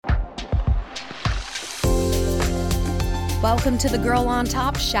Welcome to the Girl on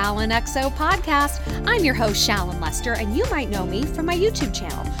Top Shallon XO podcast. I'm your host, Shallon Lester, and you might know me from my YouTube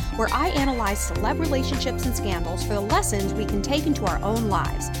channel, where I analyze celeb relationships and scandals for the lessons we can take into our own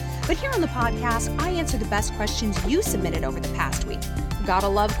lives. But here on the podcast, I answer the best questions you submitted over the past week. Got a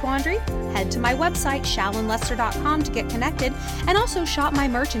love quandary? Head to my website, shallonlester.com, to get connected, and also shop my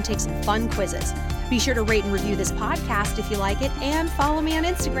merch and take some fun quizzes. Be sure to rate and review this podcast if you like it, and follow me on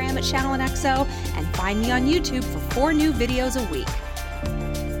Instagram at ShallonXO, and find me on YouTube for 4 new videos a week.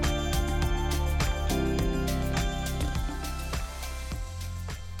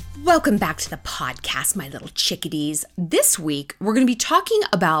 Welcome back to the podcast, my little chickadees. This week, we're going to be talking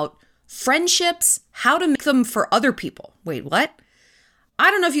about friendships, how to make them for other people. Wait, what?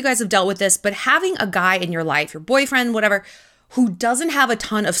 I don't know if you guys have dealt with this, but having a guy in your life, your boyfriend, whatever, who doesn't have a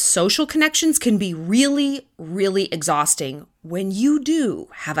ton of social connections can be really, really exhausting when you do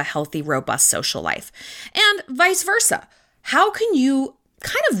have a healthy, robust social life. And vice versa. How can you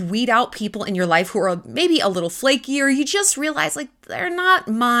kind of weed out people in your life who are maybe a little flaky, or you just realize like they're not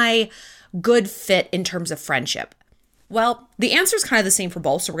my good fit in terms of friendship? Well, the answer is kind of the same for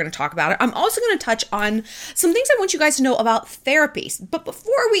both, so we're going to talk about it. I'm also going to touch on some things I want you guys to know about therapy. But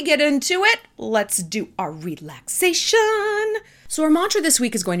before we get into it, let's do our relaxation. So our mantra this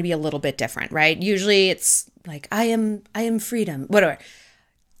week is going to be a little bit different, right? Usually it's like, I am freedom, whatever.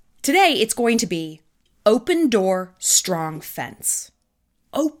 Today, it's going to be open door, strong fence.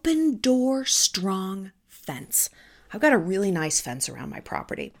 Open door, strong fence. I've got a really nice fence around my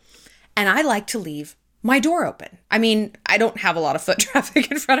property, and I like to leave my door open. I mean, I don't have a lot of foot traffic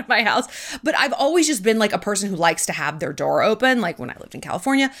in front of my house, but I've always just been like a person who likes to have their door open, like when I lived in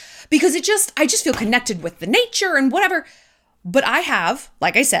California, because I just feel connected with the nature and whatever. But I have,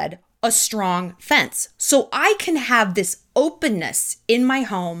 like I said, a strong fence. So I can have this openness in my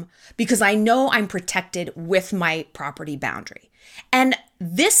home because I know I'm protected with my property boundary. And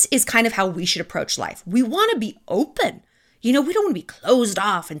this is kind of how we should approach life. We want to be open. You know, we don't want to be closed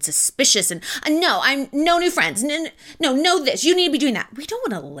off and suspicious and no, I'm no new friends. No, this, you need to be doing that. We don't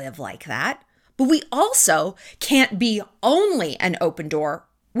want to live like that. But we also can't be only an open door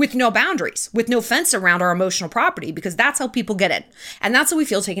with no boundaries, with no fence around our emotional property, because that's how people get in. And that's how we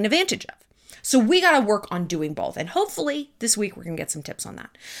feel taken advantage of. So we got to work on doing both. And hopefully this week we're going to get some tips on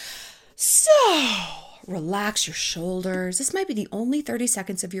that. So relax your shoulders. This might be the only 30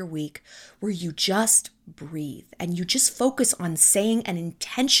 seconds of your week where you just breathe and you just focus on saying an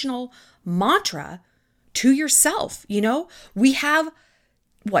intentional mantra to yourself. You know, we have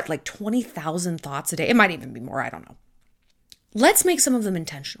like 20,000 thoughts a day. It might even be more. I don't know. Let's make some of them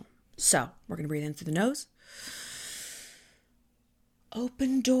intentional. So we're going to breathe in through the nose.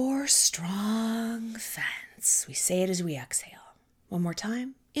 Open door, strong fence. We say it as we exhale. One more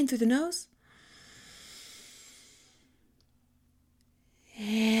time. In through the nose.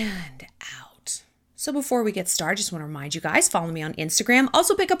 And out. So before we get started, just want to remind you guys, follow me on Instagram.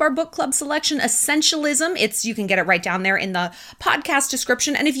 Also pick up our book club selection, Essentialism. You can get it right down there in the podcast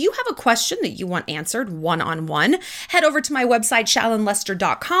description. And if you have a question that you want answered one-on-one, head over to my website,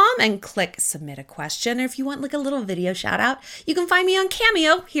 shallonlester.com, and click submit a question. Or if you want like a little video shout out, you can find me on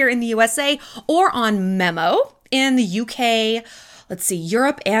Cameo here in the USA or on Memo in the UK,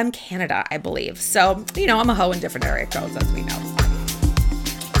 Europe and Canada, I believe. So, you know, I'm a hoe in different area codes, as we know.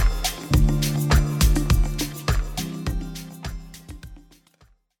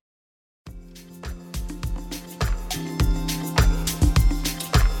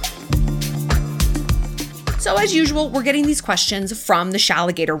 So as usual, we're getting these questions from the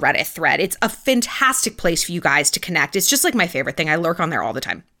Shalligator Reddit thread. It's a fantastic place for you guys to connect. It's just like my favorite thing. I lurk on there all the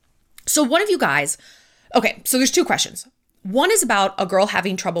time. So one of you guys, okay, so there's 2 questions. One is about a girl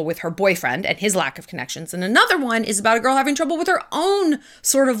having trouble with her boyfriend and his lack of connections. And another one is about a girl having trouble with her own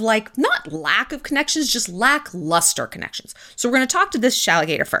sort of like, not lack of connections, just lackluster connections. So we're going to talk to this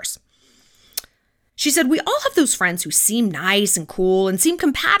Shalligator first. She said, we all have those friends who seem nice and cool and seem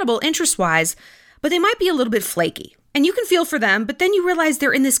compatible interest-wise, but they might be a little bit flaky. And you can feel for them, but then you realize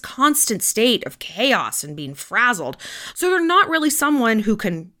they're in this constant state of chaos and being frazzled. So they're not really someone who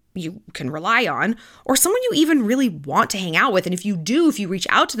you can rely on, or someone you even really want to hang out with. And if you reach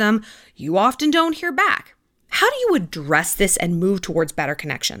out to them, you often don't hear back. How do you address this and move towards better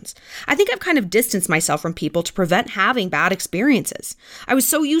connections? I think I've kind of distanced myself from people to prevent having bad experiences. I was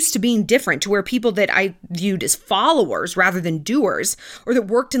so used to being different to where people that I viewed as followers rather than doers, or that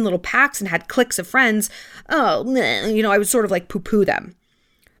worked in little packs and had cliques of friends, I would sort of like poo-poo them.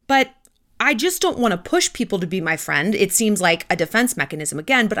 But I just don't want to push people to be my friend. It seems like a defense mechanism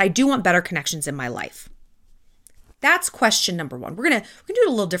again, but I do want better connections in my life. That's question number one. We're gonna do it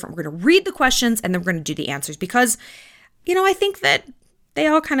a little different. We're gonna read the questions and then we're gonna do the answers, because I think that they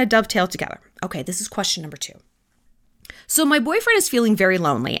all kind of dovetail together. Okay, this is question number 2. So my boyfriend is feeling very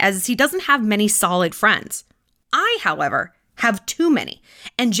lonely as he doesn't have many solid friends. I, however, have too many.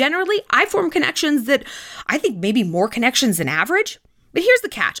 And generally, I form connections that I think maybe more connections than average. But here's the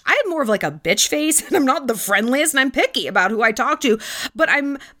catch. I have more of like a bitch face and I'm not the friendliest and I'm picky about who I talk to, but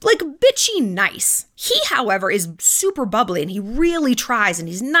I'm like bitchy nice. He, however, is super bubbly and he really tries and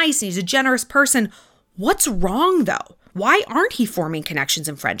he's nice and he's a generous person. What's wrong though? Why aren't he forming connections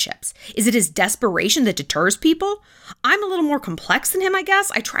and friendships? Is it his desperation that deters people? I'm a little more complex than him, I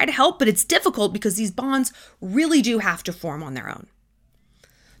guess. I try to help, but it's difficult because these bonds really do have to form on their own.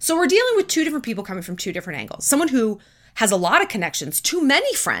 So we're dealing with 2 different people coming from 2 different angles. Someone who has a lot of connections, too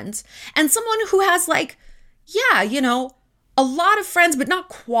many friends, and someone who has a lot of friends, but not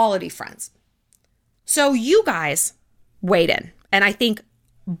quality friends. So you guys weighed in, and I think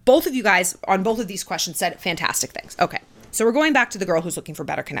both of you guys on both of these questions said fantastic things. Okay, so we're going back to the girl who's looking for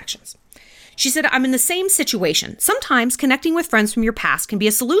better connections. She said, I'm in the same situation. Sometimes connecting with friends from your past can be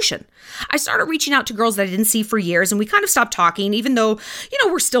a solution. I started reaching out to girls that I didn't see for years, and we kind of stopped talking, even though,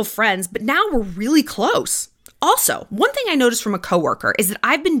 we're still friends, but now we're really close. Also, one thing I noticed from a coworker is that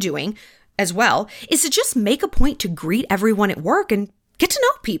I've been doing as well is to just make a point to greet everyone at work and get to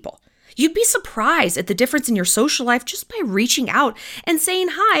know people. You'd be surprised at the difference in your social life just by reaching out and saying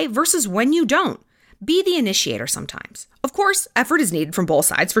hi versus when you don't. Be the initiator sometimes. Of course, effort is needed from both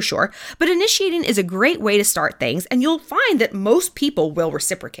sides for sure, but initiating is a great way to start things and you'll find that most people will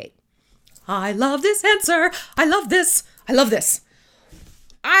reciprocate. I love this answer. I love this. I love this.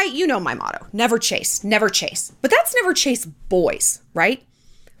 My motto, never chase, never chase. But that's never chase boys, right?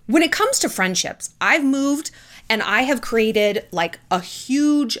 When it comes to friendships, I've moved and I have created like a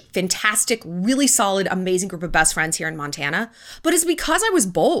huge, fantastic, really solid, amazing group of best friends here in Montana. But it's because I was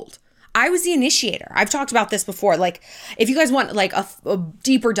bold. I was the initiator. I've talked about this before. Like, if you guys want like a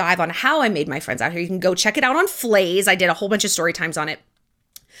deeper dive on how I made my friends out here, you can go check it out on Flays. I did a whole bunch of story times on it.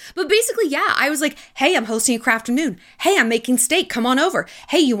 But basically, yeah, I was like, hey, I'm hosting a craft afternoon. Hey, I'm making steak. Come on over.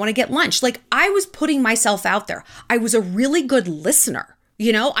 Hey, you want to get lunch? Like, I was putting myself out there. I was a really good listener.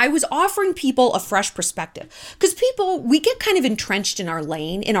 I was offering people a fresh perspective because we get kind of entrenched in our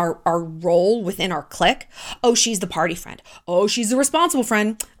lane, in our role within our clique. Oh, she's the party friend. Oh, she's the responsible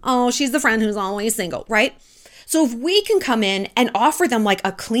friend. Oh, she's the friend who's always single, right? So if we can come in and offer them like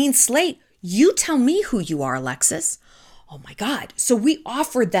a clean slate, you tell me who you are, Alexis. Oh my God. So we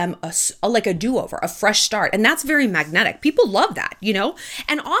offered them a do-over, a fresh start. And that's very magnetic. People love that,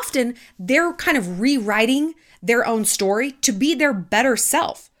 and often they're kind of rewriting their own story to be their better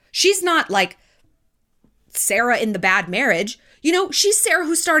self. She's not like Sarah in The Bad Marriage. She's Sarah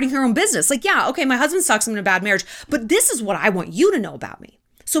who's starting her own business. Like, yeah, okay, my husband sucks, I'm in a bad marriage, but this is what I want you to know about me.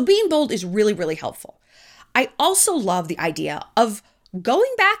 So being bold is really, really helpful. I also love the idea of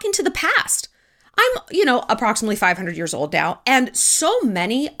going back into the past. I'm, approximately 500 years old now. And so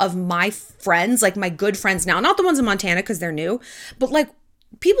many of my friends, like my good friends now, not the ones in Montana because they're new, but like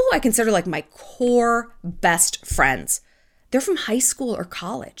people who I consider like my core best friends, they're from high school or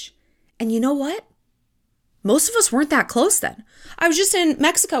college. And you know what? Most of us weren't that close then. I was just in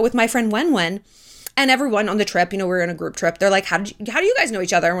Mexico with my friend Wen, and everyone on the trip, we were in a group trip. They're like, how do you guys know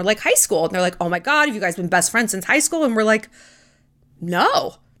each other? And we're like, high school. And they're like, oh my God, have you guys been best friends since high school? And we're like,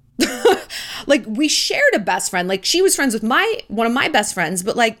 no. Like, we shared a best friend. Like, she was friends with one of my best friends,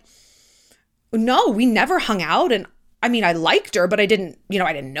 but like, no, we never hung out. And I mean, I liked her, but I didn't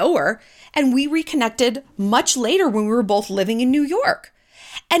know her. And we reconnected much later when we were both living in New York.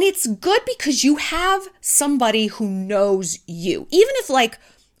 And it's good because you have somebody who knows you. Even if like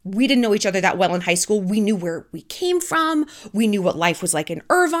we didn't know each other that well in high school, we knew where we came from. We knew what life was like in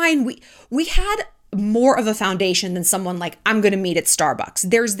Irvine. We had more of a foundation than someone like, I'm going to meet at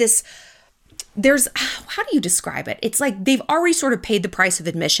Starbucks. How do you describe it? It's like they've already sort of paid the price of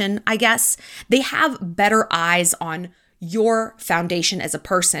admission, I guess. They have better eyes on your foundation as a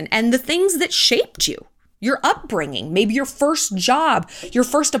person and the things that shaped you, your upbringing, maybe your first job, your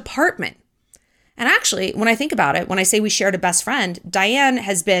first apartment. And actually, when I think about it, when I say we shared a best friend, Diane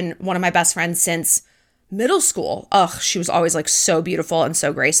has been one of my best friends since middle school. Ugh, she was always like so beautiful and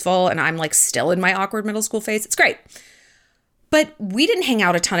so graceful. And I'm like still in my awkward middle school phase. It's great. But we didn't hang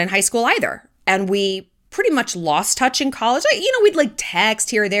out a ton in high school either. And we pretty much lost touch in college. We'd like text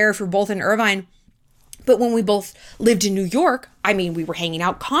here or there if we're both in Irvine. But when we both lived in New York, we were hanging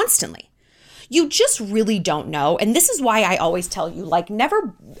out constantly. You just really don't know. And this is why I always tell you, like,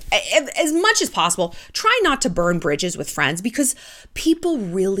 never, as much as possible, try not to burn bridges with friends because people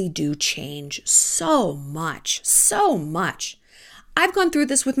really do change so much, so much. I've gone through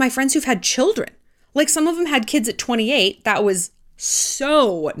this with my friends who've had children. Like some of them had kids at 28. That was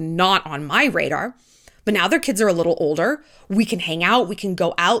so not on my radar. But now their kids are a little older. We can hang out. We can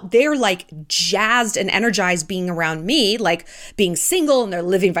go out. They're like jazzed and energized being around me, like being single, and they're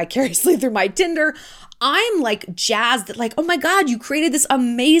living vicariously through my Tinder. I'm like jazzed that like, oh my God, you created this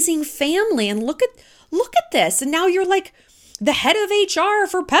amazing family. And look at this. And now you're like the head of HR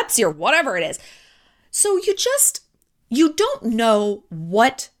for Pepsi or whatever it is. So you don't know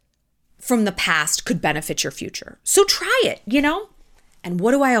what from the past could benefit your future. So try it, And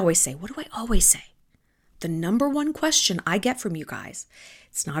what do I always say? The number one question I get from you guys,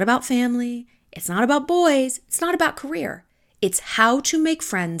 it's not about family, it's not about boys, it's not about career. It's how to make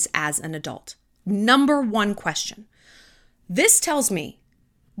friends as an adult. Number one question. This tells me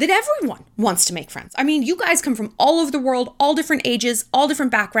that everyone wants to make friends. I mean, you guys come from all over the world, all different ages, all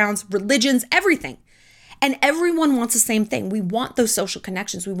different backgrounds, religions, everything. And everyone wants the same thing. We want those social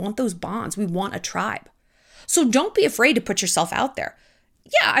connections. We want those bonds. We want a tribe. So don't be afraid to put yourself out there.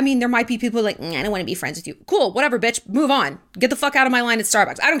 Yeah, I mean, there might be people like, I don't want to be friends with you. Cool, whatever, bitch, move on. Get the fuck out of my line at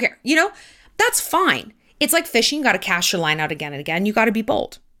Starbucks. I don't care. That's fine. It's like fishing. You got to cast your line out again and again. You got to be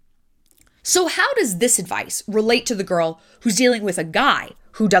bold. So how does this advice relate to the girl who's dealing with a guy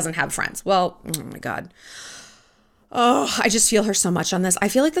who doesn't have friends? Well, oh my God. Oh, I just feel her so much on this. I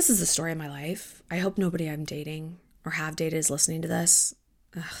feel like this is the story of my life. I hope nobody I'm dating or have dated is listening to this.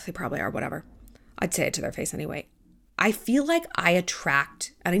 Ugh, they probably are, whatever. I'd say it to their face anyway. I feel like I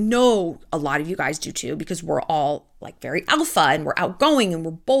attract, and I know a lot of you guys do too, because we're all like very alpha and we're outgoing and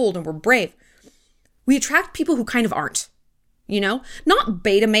we're bold and we're brave. We attract people who kind of aren't, not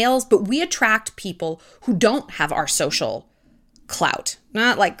beta males, but we attract people who don't have our social clout,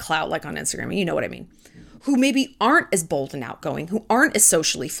 not like clout like on Instagram. You know what I mean? Who maybe aren't as bold and outgoing, who aren't as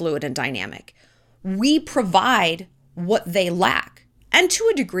socially fluid and dynamic. We provide what they lack. And to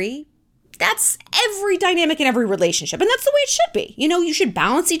a degree, that's every dynamic in every relationship. And that's the way it should be. You should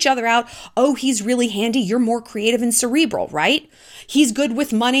balance each other out. Oh, he's really handy. You're more creative and cerebral, right? He's good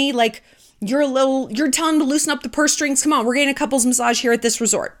with money. Like you're telling him to loosen up the purse strings. Come on, we're getting a couples massage here at this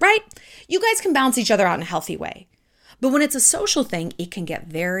resort, right? You guys can balance each other out in a healthy way. But when it's a social thing, it can get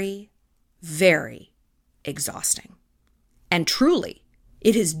very, very exhausting. And truly,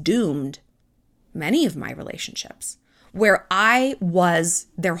 it has doomed many of my relationships where I was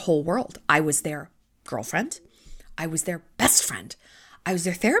their whole world. I was their girlfriend. I was their best friend. I was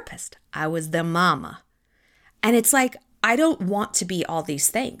their therapist. I was their mama. And it's like, I don't want to be all these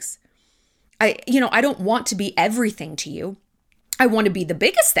things. I don't want to be everything to you. I want to be the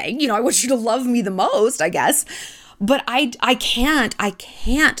biggest thing. I want you to love me the most, I guess. But I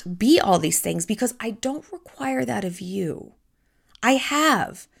can't be all these things because I don't require that of you. I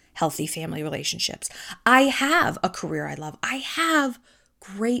have healthy family relationships. I have a career I love. I have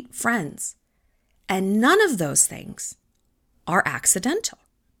great friends. And none of those things are accidental.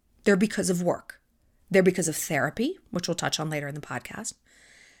 They're because of work. They're because of therapy, which we'll touch on later in the podcast.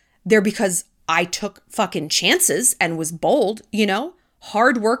 They're because I took fucking chances and was bold,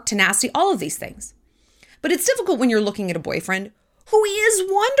 hard work, tenacity, all of these things. But it's difficult when you're looking at a boyfriend who is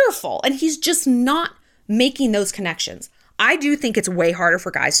wonderful and he's just not making those connections. I do think it's way harder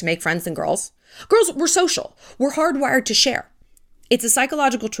for guys to make friends than girls. Girls, we're social. We're hardwired to share. It's a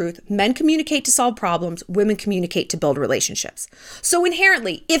psychological truth. Men communicate to solve problems. Women communicate to build relationships. So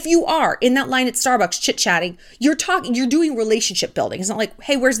inherently, if you are in that line at Starbucks chit-chatting, you're doing relationship building. It's not like,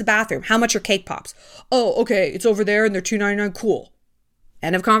 hey, where's the bathroom? How much are cake pops? Oh, okay, it's over there and they're $2.99. Cool.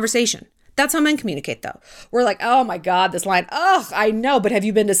 End of conversation. That's how men communicate, though. We're like, oh my God, this line. Oh, I know, but have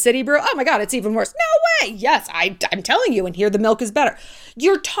you been to City Brew? Oh my God, it's even worse. No way. Yes, I'm telling you, and here the milk is better.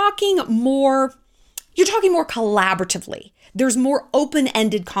 You're talking more collaboratively. There's more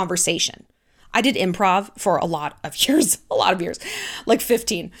open-ended conversation. I did improv for a lot of years, like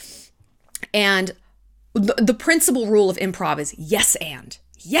 15. And the principal rule of improv is yes and.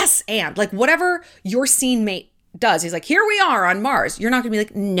 Like whatever your scene mate does. He's like, here we are on Mars. You're not going to be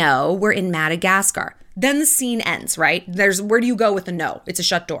like, no, we're in Madagascar. Then the scene ends, right? Where do you go with the no? It's a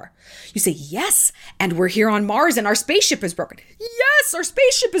shut door. You say, yes, and we're here on Mars and our spaceship is broken. Yes, our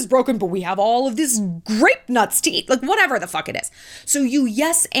spaceship is broken, but we have all of this grape nuts to eat. Like whatever the fuck it is. So you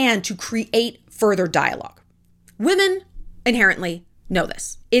yes and to create further dialogue. Women inherently know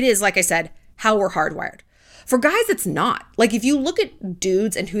this. It is, like I said, how we're hardwired. For guys, it's not. Like if you look at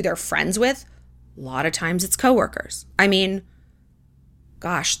dudes and who they're friends with, a lot of times it's coworkers. I mean,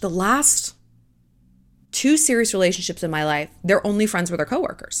 gosh, the last 2 serious relationships in my life, they're only friends with their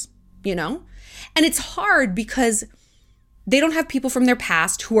coworkers, And it's hard because they don't have people from their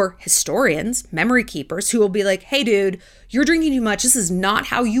past who are historians, memory keepers, who will be like, hey, dude, you're drinking too much. This is not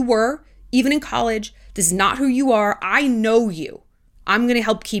how you were even in college. This is not who you are. I know you. I'm going to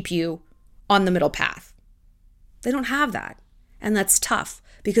help keep you on the middle path. They don't have that. And that's tough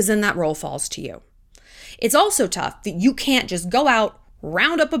because then that role falls to you. It's also tough that you can't just go out,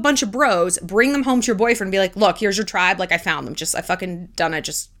 round up a bunch of bros, bring them home to your boyfriend and be like, look, here's your tribe. Like I found them. I fucking done it.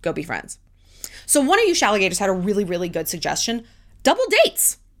 Just go be friends. So one of you Shalligators had a really, really good suggestion. Double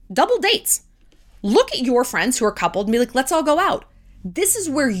dates. Double dates. Look at your friends who are coupled and be like, let's all go out. This is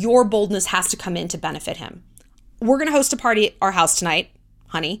where your boldness has to come in to benefit him. We're going to host a party at our house tonight,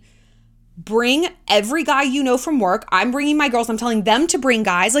 honey. Bring every guy you know from work. I'm bringing my girls. I'm telling them to bring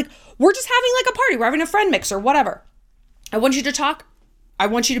guys. Like, we're just having like a party. We're having a friend mix or whatever. I want you to talk. I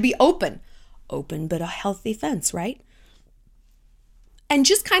want you to be open. Open, but a healthy fence, right? And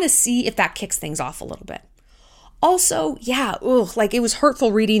just kind of see if that kicks things off a little bit. Also, like it was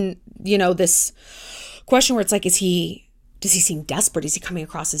hurtful reading, this question where it's like, does he seem desperate? Is he coming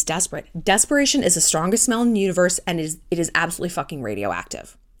across as desperate? Desperation is the strongest smell in the universe, and it is absolutely fucking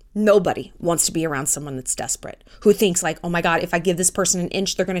radioactive. Nobody wants to be around someone that's desperate, who thinks like, oh my God, if I give this person an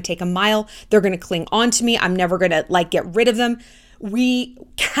inch, they're going to take a mile. They're going to cling on to me. I'm never going to get rid of them. We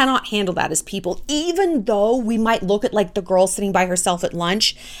cannot handle that as people, even though we might look at like the girl sitting by herself at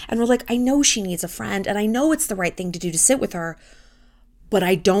lunch and we're like, I know she needs a friend and I know it's the right thing to do to sit with her, but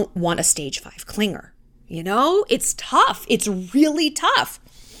I don't want a stage 5 clinger. It's tough. It's really tough.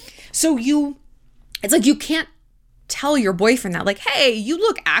 So it's like you can't tell your boyfriend that like, hey, you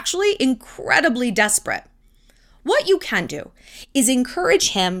look actually incredibly desperate. What you can do is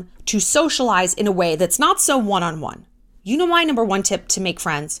encourage him to socialize in a way that's not so one-on-one. My number one tip to make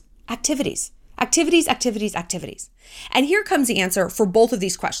friends: activities. Activities. And here comes the answer for both of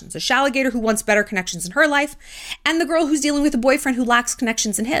these questions. The Shalligator who wants better connections in her life and the girl who's dealing with a boyfriend who lacks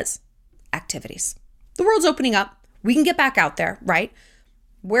connections in his. Activities. The world's opening up. We can get back out there, right?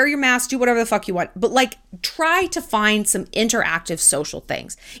 Wear your mask, do whatever the fuck you want. But try to find some interactive social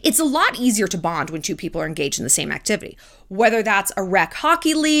things. It's a lot easier to bond when two people are engaged in the same activity. Whether that's a rec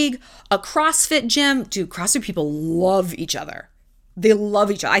hockey league, a CrossFit gym. Dude, CrossFit people love each other. They love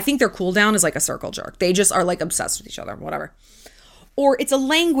each other. I think their cool down is like a circle jerk. They just are obsessed with each other, whatever. Or it's a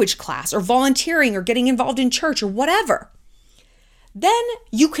language class or volunteering or getting involved in church or whatever. Then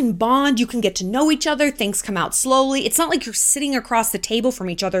you can bond, you can get to know each other, things come out slowly. It's not like you're sitting across the table from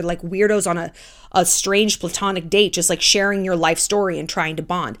each other like weirdos on a strange platonic date, just sharing your life story and trying to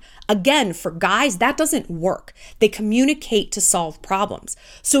bond. Again, for guys, that doesn't work. They communicate to solve problems.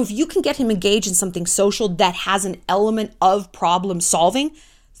 So if you can get him engaged in something social that has an element of problem solving,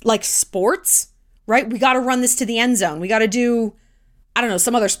 like sports, right? We got to run this to the end zone. We got to do,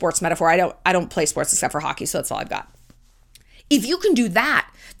 some other sports metaphor. I don't play sports except for hockey, so that's all I've got. If you can do that,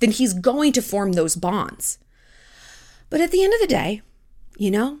 then he's going to form those bonds. But at the end of the day,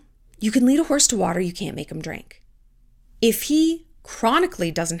 you can lead a horse to water, you can't make him drink. If he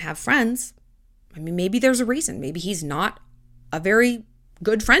chronically doesn't have friends, maybe there's a reason. Maybe he's not a very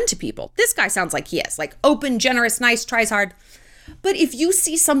good friend to people. This guy sounds like he is, open, generous, nice, tries hard. But if you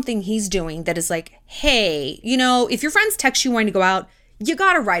see something he's doing that is like, hey, if your friends text you wanting to go out, you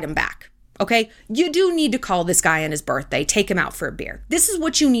got to write them back. Okay, you do need to call this guy on his birthday, take him out for a beer. This is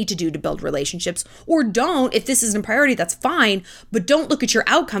what you need to do to build relationships. Or don't, if this isn't a priority, that's fine, but don't look at your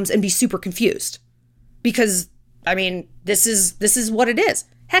outcomes and be super confused. Because, this is what it is.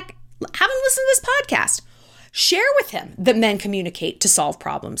 Heck, have him listen to this podcast. Share with him that men communicate to solve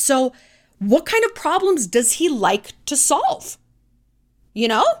problems. So what kind of problems does he like to solve?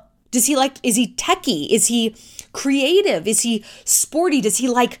 Is he techie? Is he creative? Is he sporty? Does he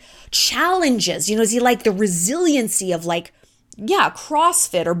like challenges? Is he like the resiliency of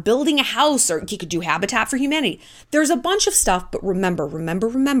CrossFit or building a house, or he could do Habitat for Humanity. There's a bunch of stuff, but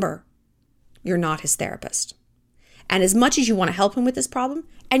remember, you're not his therapist. And as much as you want to help him with this problem,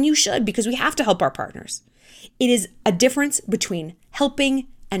 and you should, because we have to help our partners, it is a difference between helping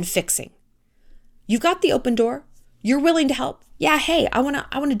and fixing. You've got the open door. You're willing to help. Yeah, hey, I want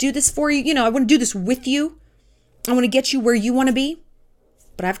to do this for you. I want to do this with you. I want to get you where you want to be.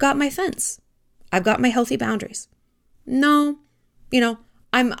 But I've got my fence. I've got my healthy boundaries. No,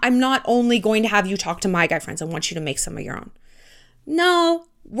 I'm not only going to have you talk to my guy friends. I want you to make some of your own. No,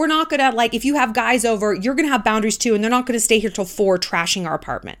 we're not going to if you have guys over, you're going to have boundaries too. And they're not going to stay here till 4 trashing our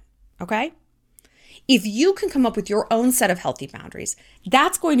apartment. Okay? If you can come up with your own set of healthy boundaries,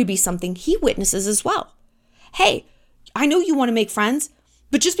 that's going to be something he witnesses as well. Hey, I know you want to make friends,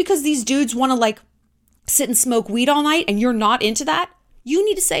 but just because these dudes want to sit and smoke weed all night and you're not into that, you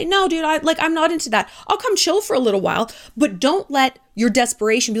need to say, no, dude, I'm not into that. I'll come chill for a little while, but don't let your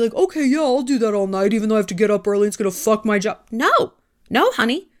desperation be like, okay, yeah, I'll do that all night, even though I have to get up early and it's going to fuck my job. No,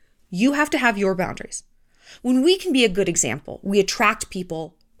 honey, You have to have your boundaries. When we can be a good example, we attract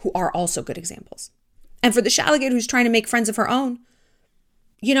people who are also good examples. And for the Shallagator who's trying to make friends of her own,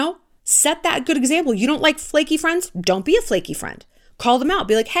 set that good example. You don't like flaky friends? Don't be a flaky friend. Call them out.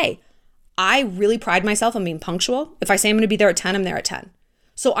 Be like, hey, I really pride myself on being punctual. If I say I'm going to be there at 10, I'm there at 10.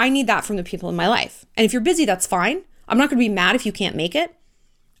 So I need that from the people in my life. And if you're busy, that's fine. I'm not going to be mad if you can't make it.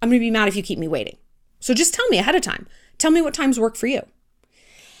 I'm going to be mad if you keep me waiting. So just tell me ahead of time. Tell me what times work for you.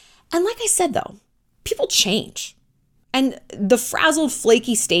 And like I said, though, people change. And the frazzled,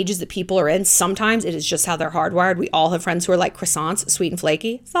 flaky stages that people are in, sometimes it is just how they're hardwired. We all have friends who are like croissants, sweet and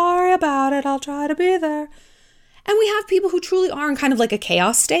flaky. Sorry about it, I'll try to be there. And we have people who truly are in kind of like a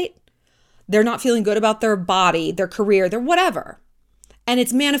chaos state. They're not feeling good about their body, their career, their whatever. And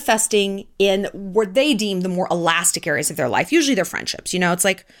it's manifesting in what they deem the more elastic areas of their life, usually their friendships. It's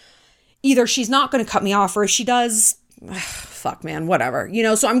like either she's not going to cut me off, or if she does, fuck man, whatever.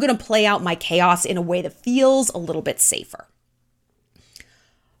 So I'm going to play out my chaos in a way that feels a little bit safer.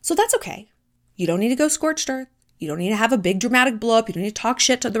 So that's okay. You don't need to go scorched earth. You don't need to have a big dramatic blow up. You don't need to talk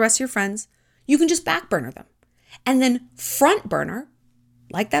shit to the rest of your friends. You can just back burner them. And then front burner,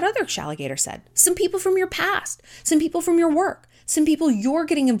 like that other Shallagator said, some people from your past, some people from your work, some people you're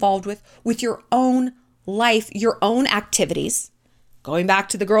getting involved with your own life, your own activities. Going back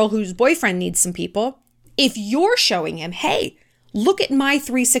to the girl whose boyfriend needs some people. If you're showing him, hey, look at my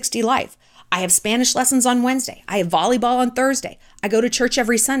 360 life. I have Spanish lessons on Wednesday. I have volleyball on Thursday. I go to church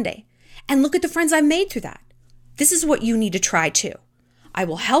every Sunday. And look at the friends I've made through that. This is what you need to try too. I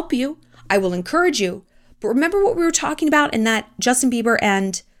will help you. I will encourage you. But remember what we were talking about in that Justin Bieber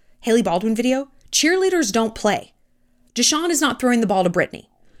and Hailey Baldwin video? Cheerleaders don't play. Deshaun is not throwing the ball to Brittany.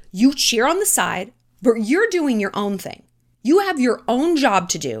 You cheer on the side, but you're doing your own thing. You have your own job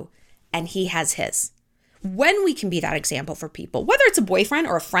to do, and he has his. When we can be that example for people, whether it's a boyfriend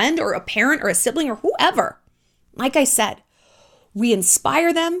or a friend or a parent or a sibling or whoever, like I said, we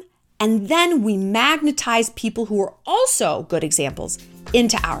inspire them, and then we magnetize people who are also good examples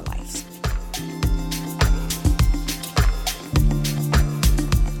into our lives.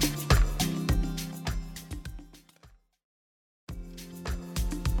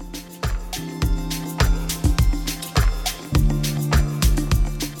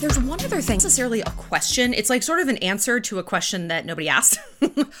 There's one other thing, necessarily a question. It's like sort of an answer to a question that nobody asked.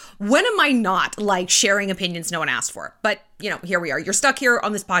 When am I not like sharing opinions no one asked for? But here we are. You're stuck here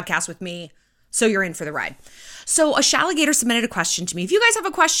on this podcast with me, so you're in for the ride. So a Shallagator submitted a question to me. If you guys have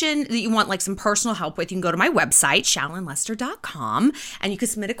a question that you want like some personal help with, you can go to my website, shallonlester.com, and you can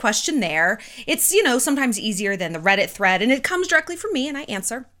submit a question there. It's, sometimes easier than the Reddit thread, and it comes directly from me and I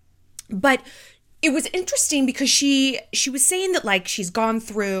answer. But it was interesting because she was saying that like she's gone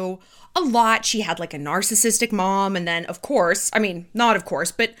through a lot. She had like a narcissistic mom, and then but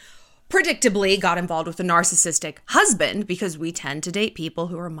predictably got involved with a narcissistic husband, because we tend to date people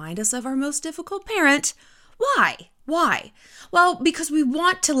who remind us of our most difficult parent. Why? Well, because we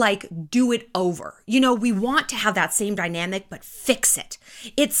want to like do it over. We want to have that same dynamic, but fix it.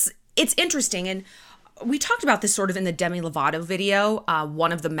 It's interesting. And we talked about this sort of in the Demi Lovato video,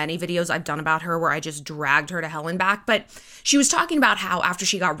 one of the many videos I've done about her where I just dragged her to hell and back. But she was talking about how after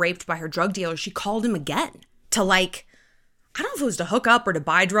she got raped by her drug dealer, she called him again to like, I don't know if it was to hook up or to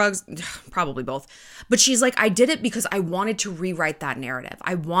buy drugs, probably both. But she's like, I did it because I wanted to rewrite that narrative.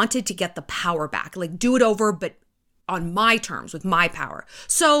 I wanted to get the power back, like do it over, but on my terms, with my power.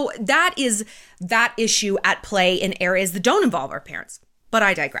 So that is that issue at play in areas that don't involve our parents. But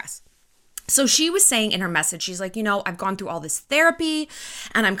I digress. So she was saying in her message, she's like, I've gone through all this therapy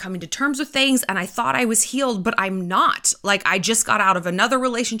and I'm coming to terms with things, and I thought I was healed, but I'm not. Like, I just got out of another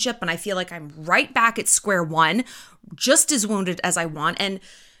relationship and I feel like I'm right back at square one, just as wounded as I want. And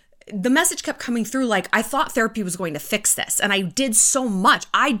the message kept coming through like, I thought therapy was going to fix this, and I did so much.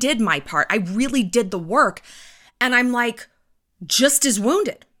 I did my part. I really did the work. And I'm like, just as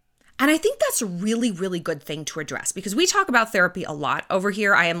wounded. And I think that's a really, really good thing to address, because we talk about therapy a lot over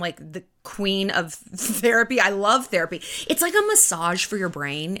here. I am like the queen of therapy. I love therapy. It's like a massage for your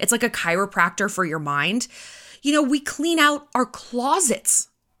brain. It's like a chiropractor for your mind. We clean out our closets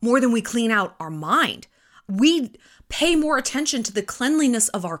more than we clean out our mind. We pay more attention to the cleanliness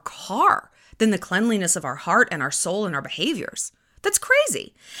of our car than the cleanliness of our heart and our soul and our behaviors. That's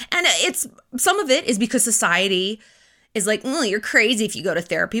crazy. And some of it is because society is like, you're crazy if you go to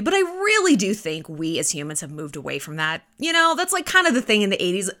therapy. But I really do think we as humans have moved away from that. That's like kind of the thing in the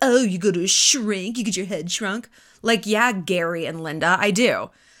 80s. Oh, you go to a shrink, you get your head shrunk. Like, yeah, Gary and Linda, I do.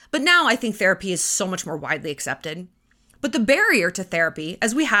 But now I think therapy is so much more widely accepted. But the barrier to therapy,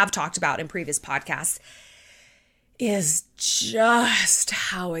 as we have talked about in previous podcasts, is just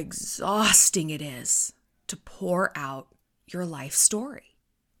how exhausting it is to pour out your life story,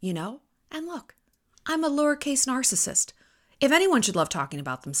 you know? And look, I'm a lowercase narcissist. If anyone should love talking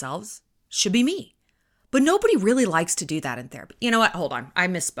about themselves, should be me. But nobody really likes to do that in therapy. You know what? Hold on. I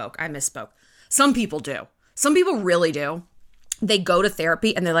misspoke. Some people do. Some people really do. They go to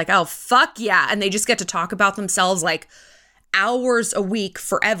therapy and they're like, oh, fuck yeah. And they just get to talk about themselves like hours a week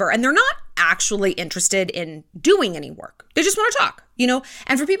forever. And they're not actually interested in doing any work. They just want to talk, you know?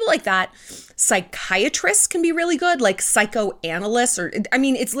 And for people like that, psychiatrists can be really good, like psychoanalysts,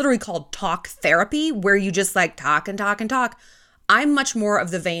 it's literally called talk therapy, where you just like talk and talk and talk. I'm much more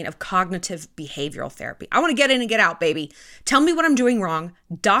of the vein of cognitive behavioral therapy. I want to get in and get out, baby. Tell me what I'm doing wrong.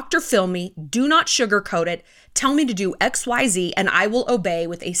 Dr. Phil me. Do not sugarcoat it. Tell me to do X, Y, Z, and I will obey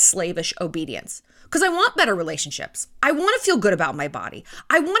with a slavish obedience. Because I want better relationships. I want to feel good about my body.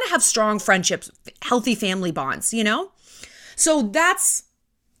 I want to have strong friendships, healthy family bonds, you know? So that's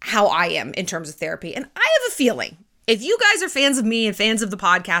how I am in terms of therapy. And I have a feeling, if you guys are fans of me and fans of the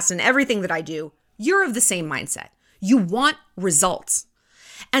podcast and everything that I do, you're of the same mindset. You want results.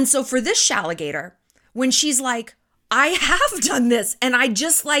 And so for this Shalligator, when she's like, I have done this and I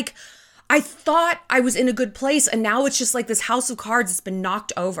just like, I thought I was in a good place and now it's just like this house of cards that's been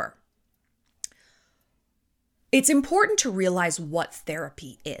knocked over. It's important to realize what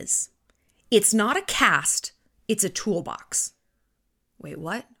therapy is. It's not a cast, it's a toolbox. Wait,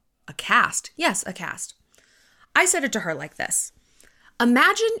 what? A cast? Yes, a cast. I said it to her like this.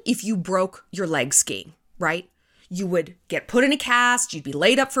 Imagine if you broke your leg skiing, right? You would get put in a cast, you'd be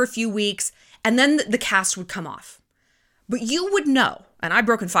laid up for a few weeks, and then the cast would come off. But you would know, and I've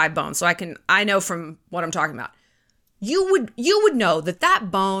broken 5 bones, so I know from what I'm talking about. You would know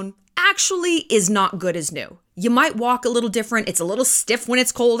that bone actually is not good as new. You might walk a little different. It's a little stiff when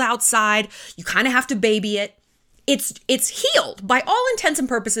it's cold outside. You kind of have to baby it. It's healed. By all intents and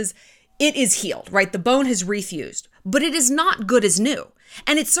purposes, it is healed, right? The bone has refused, but it is not good as new.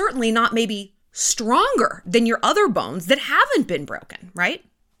 And it's certainly not maybe stronger than your other bones that haven't been broken, right?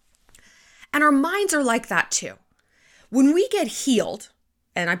 And our minds are like that too. When we get healed,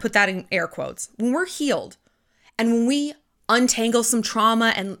 and I put that in air quotes, when we're healed and when we untangle some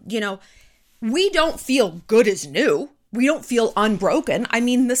trauma and, we don't feel good as new. We don't feel unbroken.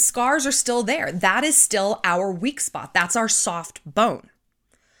 The scars are still there. That is still our weak spot. That's our soft bone.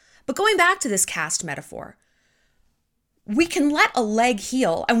 But going back to this cast metaphor, we can let a leg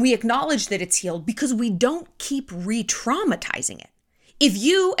heal and we acknowledge that it's healed because we don't keep re-traumatizing it. If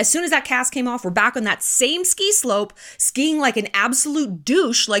you, as soon as that cast came off, were back on that same ski slope, skiing like an absolute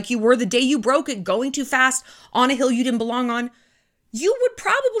douche, like you were the day you broke it, going too fast on a hill you didn't belong on, you would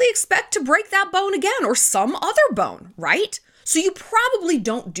probably expect to break that bone again or some other bone, right? So you probably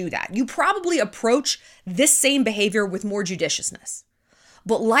don't do that. You probably approach this same behavior with more judiciousness.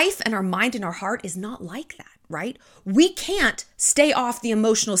 But life and our mind and our heart is not like that, right? We can't stay off the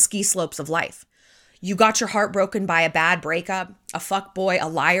emotional ski slopes of life. You got your heart broken by a bad breakup, a fuckboy, a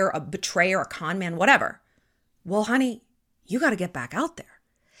liar, a betrayer, a con man, whatever. Well, honey, you got to get back out there.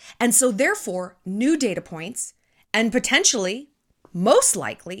 And so therefore, new data points and potentially, most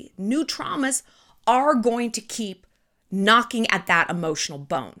likely, new traumas are going to keep knocking at that emotional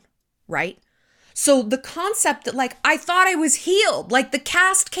bone, right? So the concept that I thought I was healed, the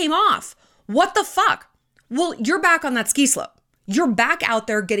cast came off. What the fuck? Well, you're back on that ski slope. You're back out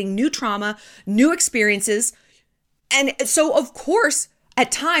there getting new trauma, new experiences. And so, of course,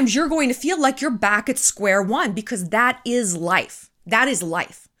 at times you're going to feel like you're back at square one because that is life. That is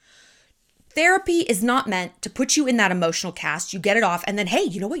life. Therapy is not meant to put you in that emotional cast. You get it off and then, hey,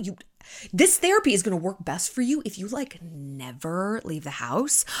 you know what? This therapy is going to work best for you if you never leave the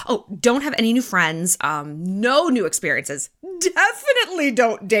house. Oh, don't have any new friends. No new experiences. Definitely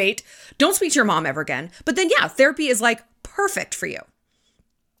don't date. Don't speak to your mom ever again. But then, yeah, therapy is perfect for you.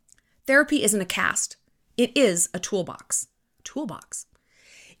 Therapy isn't a cast. It is a toolbox. Toolbox.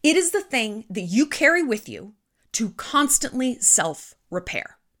 It is the thing that you carry with you to constantly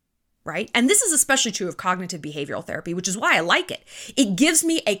self-repair, right? And this is especially true of cognitive behavioral therapy, which is why I like it. It gives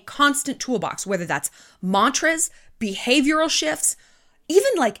me a constant toolbox, whether that's mantras, behavioral shifts,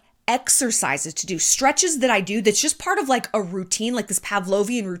 even exercises to do, stretches that I do that's just part of a routine, this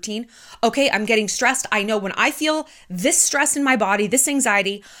Pavlovian routine. Okay, I'm getting stressed. I know when I feel this stress in my body, this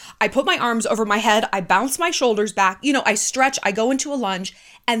anxiety, I put my arms over my head, I bounce my shoulders back, I stretch, I go into a lunge,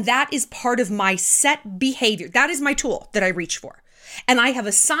 and that is part of my set behavior. That is my tool that I reach for. And I have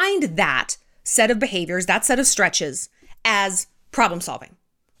assigned that set of behaviors, that set of stretches as problem solving.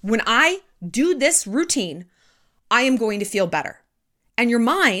 When I do this routine, I am going to feel better. And your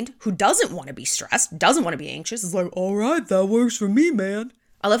mind, who doesn't want to be stressed, doesn't want to be anxious, is like, all right, that works for me, man.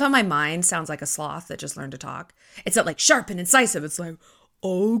 I love how my mind sounds like a sloth that just learned to talk. It's not like sharp and incisive. It's like,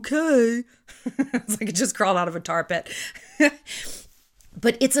 okay. It's like it just crawled out of a tar pit.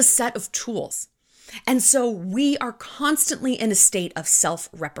 But it's a set of tools. And so we are constantly in a state of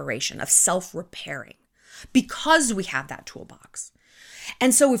self-reparation, of self-repairing, because we have that toolbox.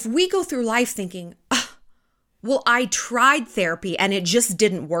 And so if we go through life thinking, well, I tried therapy and it just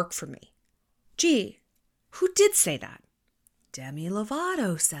didn't work for me. Gee, who did say that? Demi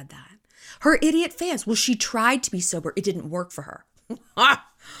Lovato said that. Her idiot fans, well, she tried to be sober. It didn't work for her.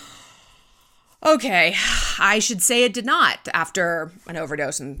 Okay, I should say it did not after an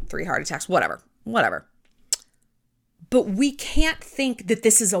overdose and 3 heart attacks, whatever. But we can't think that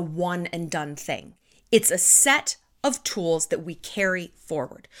this is a one and done thing. It's a set of tools that we carry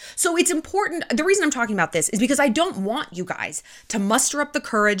forward. So it's important. The reason I'm talking about this is because I don't want you guys to muster up the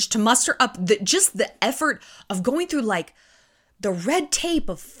courage, to muster up just the effort of going through like the red tape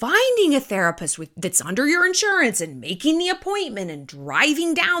of finding a therapist that's under your insurance and making the appointment and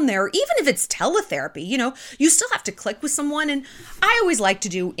driving down there, even if it's teletherapy, you still have to click with someone. And I always like to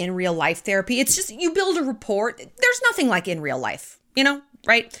do in real life therapy. It's just, you build a rapport. There's nothing like in real life,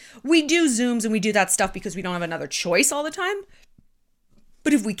 right? We do Zooms and we do that stuff because we don't have another choice all the time.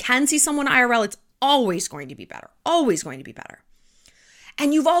 But if we can see someone IRL, it's always going to be better, always going to be better.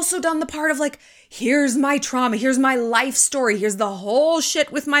 And you've also done the part of like, here's my trauma, here's my life story, here's the whole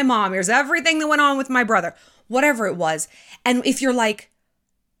shit with my mom, here's everything that went on with my brother, whatever it was. And if you're like,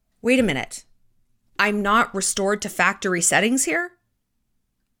 wait a minute, I'm not restored to factory settings here?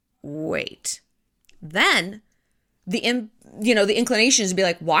 Wait. Then the inclination is to be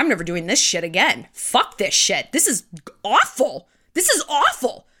like, well, I'm never doing this shit again. Fuck this shit. This is awful. This is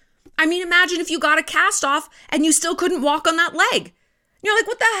awful. I mean, imagine if you got a cast off and you still couldn't walk on that leg. You're like,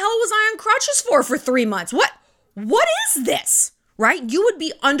 what the hell was I on crutches for 3 months? What is this? Right? You would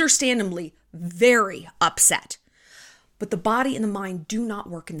be understandably very upset. But the body and the mind do not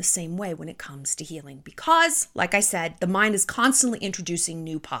work in the same way when it comes to healing because, like I said, the mind is constantly introducing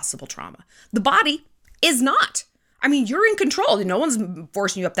new possible trauma. The body is not. I mean, you're in control. No one's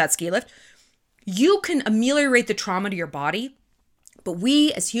forcing you up that ski lift. You can ameliorate the trauma to your body. But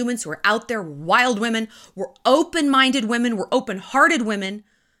we as humans who are out there, we're wild women, we're open-minded women, we're open-hearted women,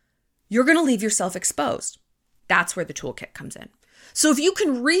 you're going to leave yourself exposed. That's where the toolkit comes in. So if you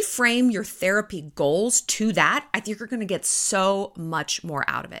can reframe your therapy goals to that, I think you're going to get so much more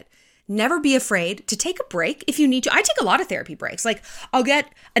out of it. Never be afraid to take a break if you need to. I take a lot of therapy breaks. Like I'll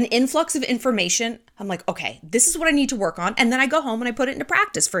get an influx of information. I'm like, okay, this is what I need to work on. And then I go home and I put it into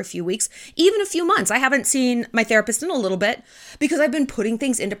practice for a few weeks, even a few months. I haven't seen my therapist in a little bit because I've been putting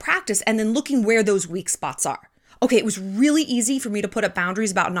things into practice and then looking where those weak spots are. Okay, it was really easy for me to put up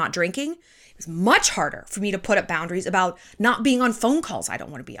boundaries about not drinking. It was much harder for me to put up boundaries about not being on phone calls I don't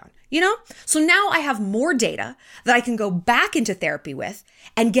want to be on, So now I have more data that I can go back into therapy with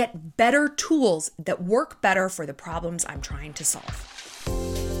and get better tools that work better for the problems I'm trying to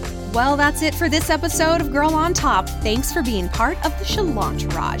solve. Well, that's it for this episode of Girl on Top. Thanks for being part of the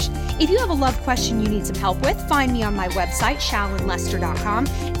Shalantourage. If you have a love question you need some help with, find me on my website, ShallonLester.com,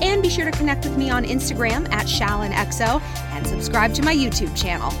 and be sure to connect with me on Instagram at ShallonXO and subscribe to my YouTube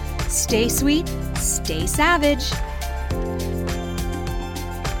channel. Stay sweet, stay savage.